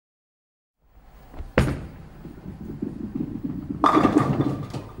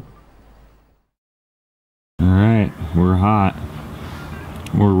We're hot.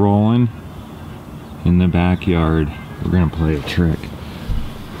 We're rolling in the backyard. We're gonna play a trick.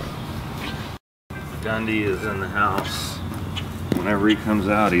 Dundee is in the house. Whenever he comes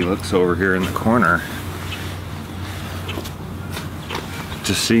out, he looks over here in the corner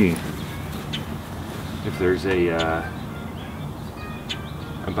to see if there's a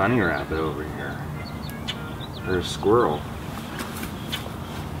bunny rabbit over here, or a squirrel.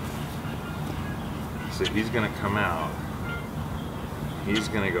 So he's gonna come out. He's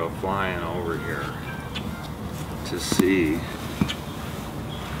gonna go flying over here to see.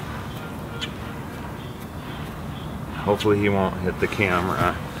 Hopefully he won't hit the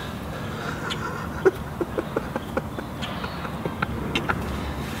camera.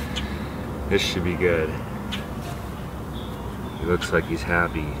 This should be good. He looks like he's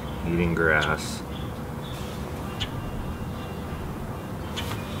happy eating grass.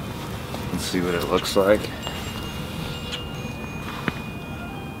 Let's see what it looks like.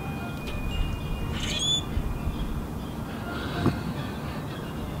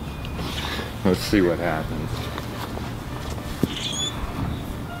 Let's see what happens.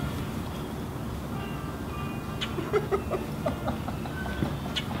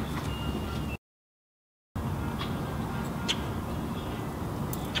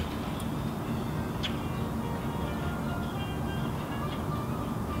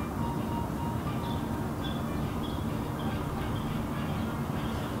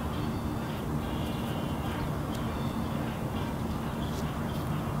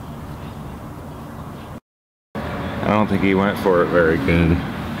 I don't think he went for it very good.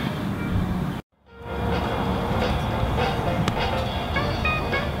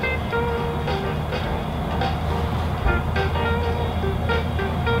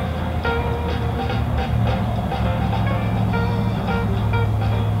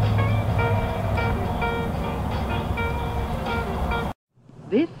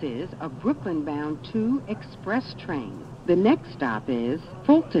 This is a Brooklyn-bound 2 express train. The next stop is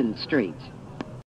Fulton Street.